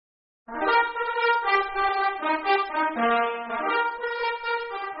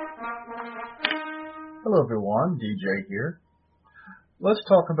Hello everyone, DJ here. Let's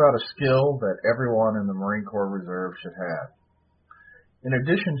talk about a skill that everyone in the Marine Corps Reserve should have. In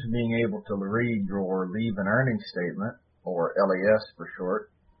addition to being able to read your Leave and Earnings Statement, or LES for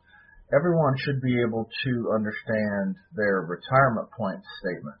short, everyone should be able to understand their retirement points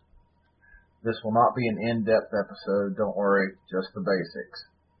statement. This will not be an in-depth episode, don't worry, just the basics.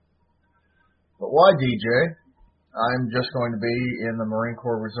 But why DJ? I'm just going to be in the Marine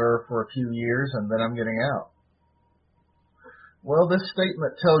Corps Reserve for a few years and then I'm getting out. Well, this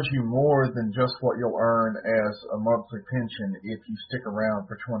statement tells you more than just what you'll earn as a monthly pension if you stick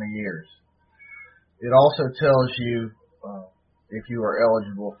around for 20 years. It also tells you if you are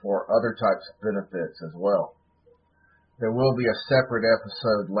eligible for other types of benefits as well. There will be a separate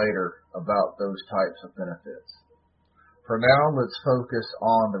episode later about those types of benefits. For now, let's focus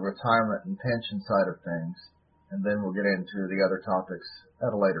on the retirement and pension side of things, and then we'll get into the other topics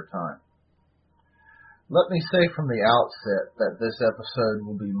at a later time. Let me say from the outset that this episode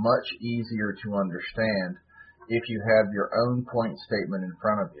will be much easier to understand if you have your own point statement in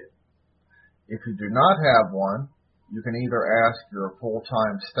front of you. If you do not have one, you can either ask your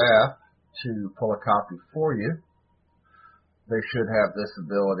full-time staff to pull a copy for you. They should have this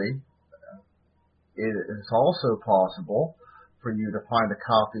ability. It is also possible for you to find a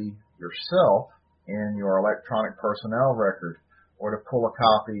copy yourself in your electronic personnel record, or to pull a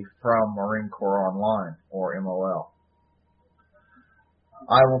copy from Marine Corps Online, or MOL.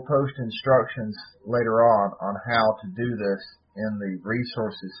 I will post instructions later on how to do this in the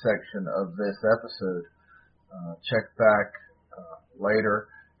resources section of this episode. Check back later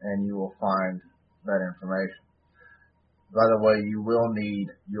and you will find that information. By the way, you will need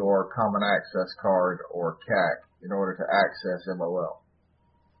your Common Access Card, or CAC, in order to access MOL.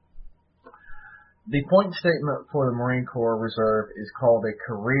 The point statement for the Marine Corps Reserve is called a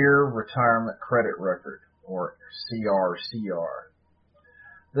Career Retirement Credit Record, or CRCR.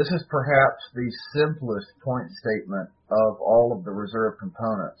 This is perhaps the simplest point statement of all of the Reserve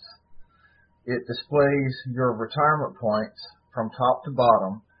components. It displays your retirement points from top to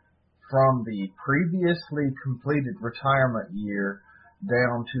bottom from the previously completed retirement year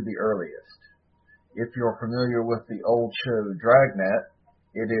down to the earliest. If you're familiar with the old show Dragnet,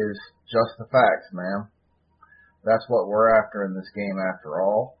 it is just the facts, ma'am. That's what we're after in this game after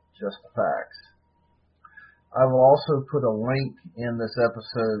all, just the facts. I will also put a link in this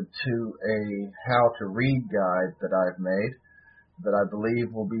episode to a how to read guide that I've made that I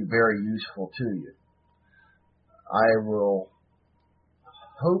believe will be very useful to you. I will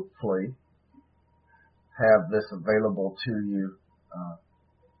hopefully have this available to you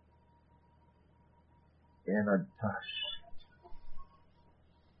in a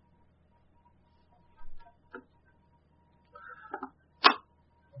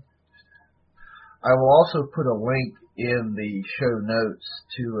I will also put a link in the show notes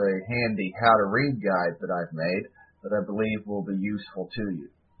to a handy how to read guide that I've made that I believe will be useful to you.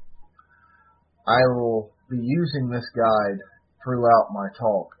 I will be using this guide throughout my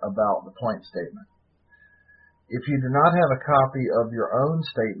talk about the point statement. If you do not have a copy of your own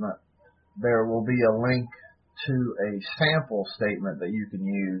statement, there will be a link to a sample statement that you can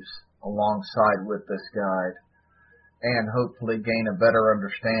use alongside with this guide, and hopefully gain a better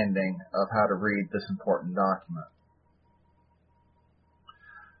understanding of how to read this important document.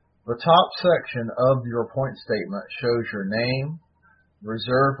 The top section of your point statement shows your name,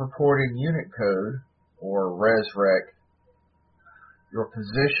 Reserve Reporting Unit Code, or RESREC, your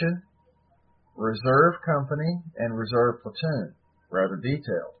position, Reserve Company, and Reserve Platoon, rather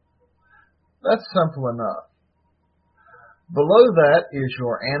detailed. That's simple enough. Below that is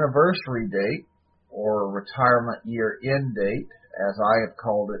your anniversary date, or retirement year end date, as I have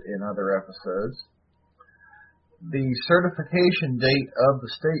called it in other episodes, the certification date of the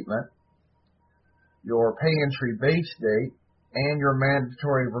statement, your pay entry base date, and your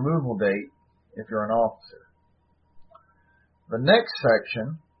mandatory removal date if you're an officer. The next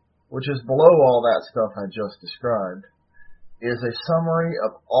section, which is below all that stuff I just described, is a summary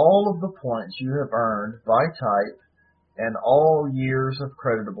of all of the points you have earned by type and all years of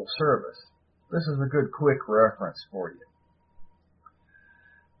creditable service. This is a good quick reference for you.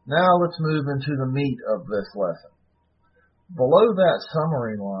 Now let's move into the meat of this lesson. Below that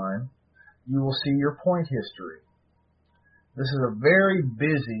summary line, you will see your point history. This is a very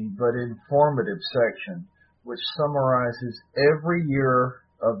busy but informative section which summarizes every year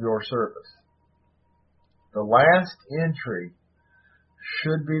of your service. The last entry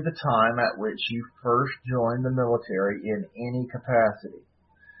should be the time at which you first joined the military in any capacity.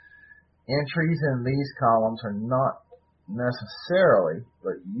 Entries in these columns are not necessarily,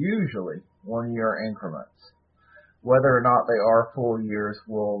 but usually, 1-year increments. Whether or not they are full years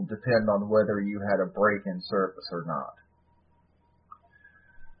will depend on whether you had a break in service or not.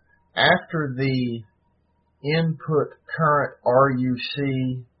 After the input current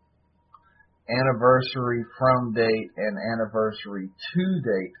RUC, anniversary from date, and anniversary to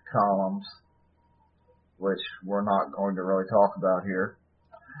date columns, which we're not going to really talk about here,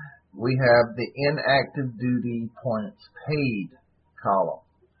 we have the inactive duty points paid column.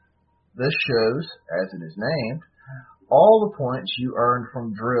 This shows, as it is named, all the points you earned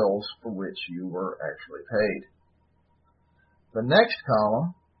from drills for which you were actually paid. The next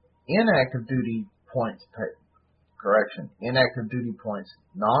column, inactive duty points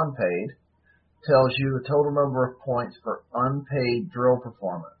non-paid, tells you the total number of points for unpaid drill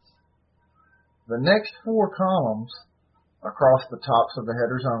performance. The next 4 columns across the tops of the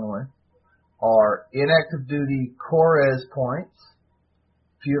headers only are inactive duty CORES points,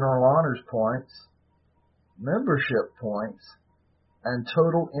 funeral honors points, membership points, and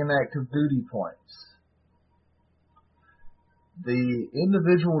total inactive duty points. The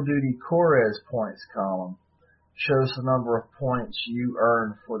individual duty CORES points column shows the number of points you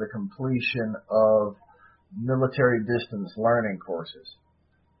earned for the completion of military distance learning courses.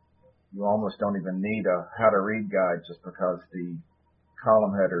 You almost don't even need a how to read guide just because the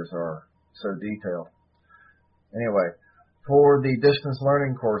column headers are so detailed. Anyway, for the distance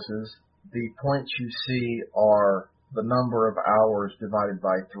learning courses, the points you see are the number of hours divided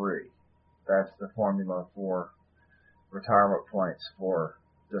by 3. That's the formula for retirement points for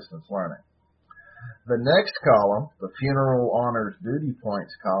distance learning. The next column, the funeral honors duty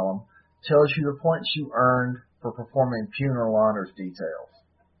points column, tells you the points you earned for performing funeral honors details.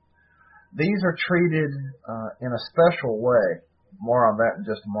 These are treated in a special way. More on that in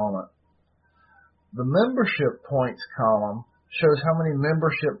just a moment. The membership points column shows how many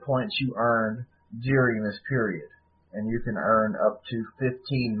membership points you earned during this period, and you can earn up to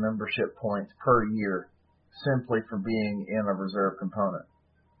 15 membership points per year simply for being in a reserve component.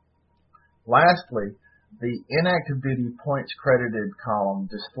 Lastly, the inactive duty points credited column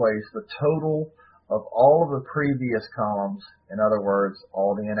displays the total of all of the previous columns, in other words,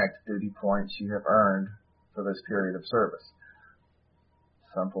 all the inactive duty points you have earned for this period of service.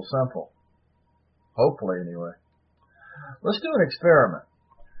 Simple, simple. Hopefully, anyway. Let's do an experiment.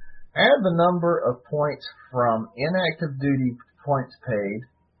 Add the number of points from inactive duty points paid,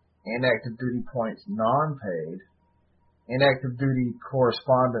 inactive duty points non-paid, inactive duty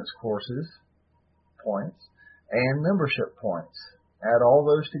correspondence courses points, and membership points. Add all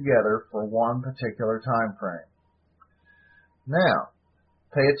those together for one particular time frame. Now,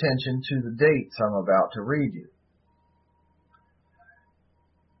 pay attention to the dates I'm about to read you.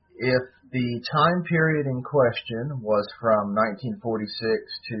 If the time period in question was from 1946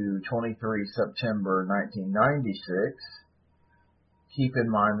 to 23 September 1996, keep in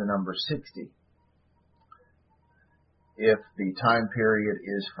mind the number 60. If the time period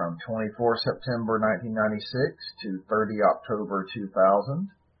is from 24 September 1996 to 30 October 2000,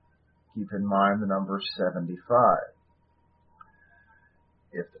 keep in mind the number 75.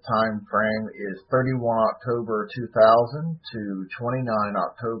 If the time frame is 31 October 2000 to 29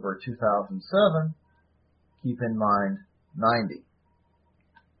 October 2007, keep in mind 90.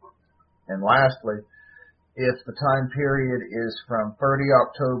 And lastly, if the time period is from 30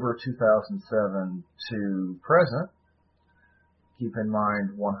 October 2007 to present, keep in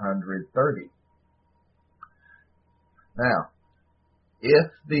mind 130. Now, if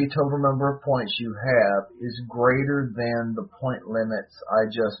the total number of points you have is greater than the point limits I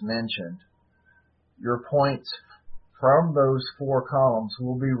just mentioned, your points from those 4 columns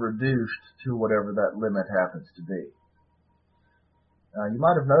will be reduced to whatever that limit happens to be. Now, you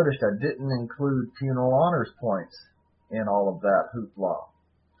might have noticed I didn't include funeral honors points in all of that hoopla.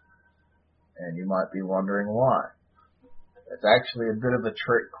 And you might be wondering why. It's actually a bit of a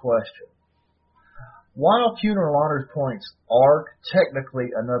trick question. While funeral honors points are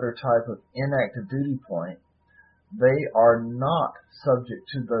technically another type of inactive duty point, they are not subject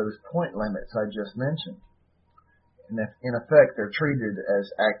to those point limits I just mentioned. In effect, they're treated as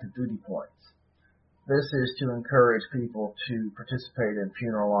active duty points. This is to encourage people to participate in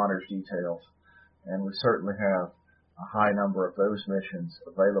funeral honors details, and we certainly have a high number of those missions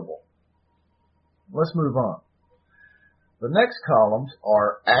available. Let's move on. The next columns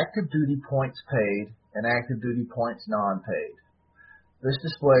are active duty points paid and active duty points non-paid. This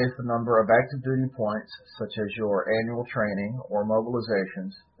displays the number of active duty points, such as your annual training or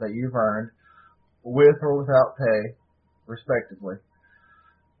mobilizations, that you've earned with or without pay, respectively,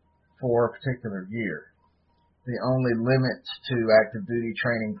 for a particular year. The only limits to active duty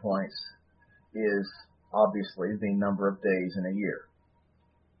training points is obviously the number of days in a year.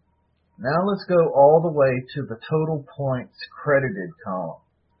 Now let's go all the way to the total points credited column.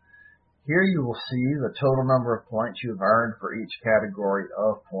 Here you will see the total number of points you have earned for each category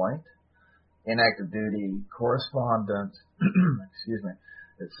of point, inactive duty, correspondence,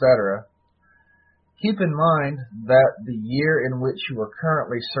 etc. Keep in mind that the year in which you are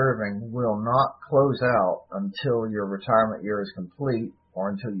currently serving will not close out until your retirement year is complete or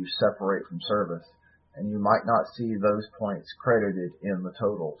until you separate from service, and you might not see those points credited in the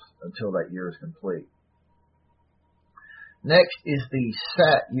totals until that year is complete. Next is the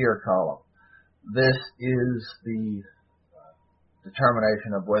SAT year column. This is the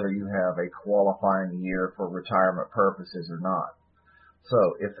determination of whether you have a qualifying year for retirement purposes or not. So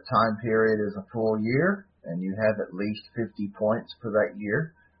if the time period is a full year and you have at least 50 points for that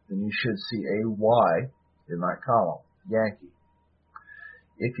year, then you should see a Y in that column, Yankee.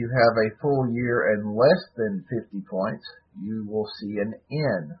 If you have a full year and less than 50 points, you will see an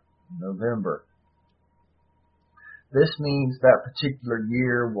N, November. This means that particular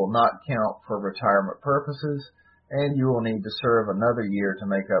year will not count for retirement purposes, and you will need to serve another year to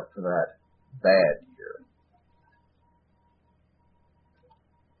make up for that bad year.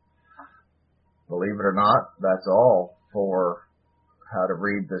 Believe it or not, that's all for how to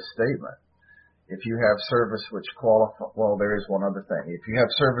read this statement. If you have service which there is one other thing. If you have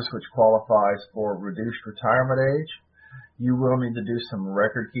service which qualifies for reduced retirement age, you will need to do some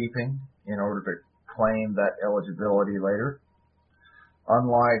record keeping in order to claim that eligibility later.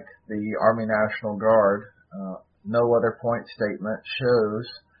 Unlike the Army National Guard, no other point statement shows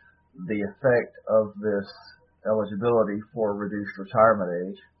the effect of this eligibility for reduced retirement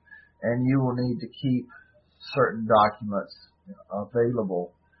age, and you will need to keep certain documents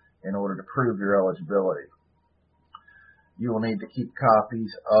available in order to prove your eligibility. You will need to keep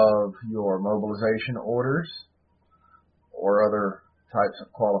copies of your mobilization orders or other types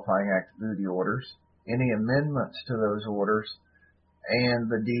of qualifying active duty orders, any amendments to those orders, and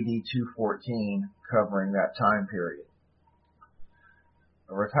the DD-214 covering that time period.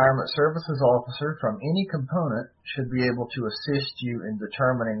 A retirement services officer from any component should be able to assist you in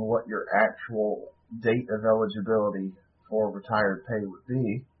determining what your actual date of eligibility for retired pay would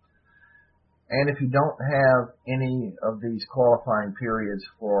be. And if you don't have any of these qualifying periods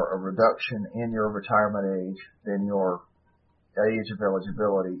for a reduction in your retirement age, then your age of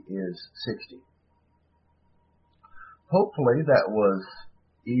eligibility is 60. Hopefully that was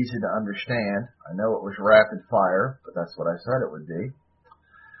easy to understand. I know it was rapid fire, but that's what I said it would be.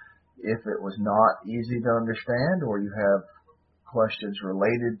 If it was not easy to understand or you have questions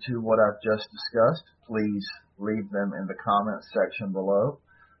related to what I've just discussed, please leave them in the comments section below.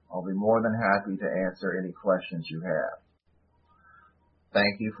 I'll be more than happy to answer any questions you have.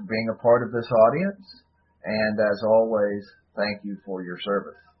 Thank you for being a part of this audience, and as always, thank you for your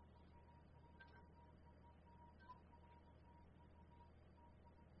service.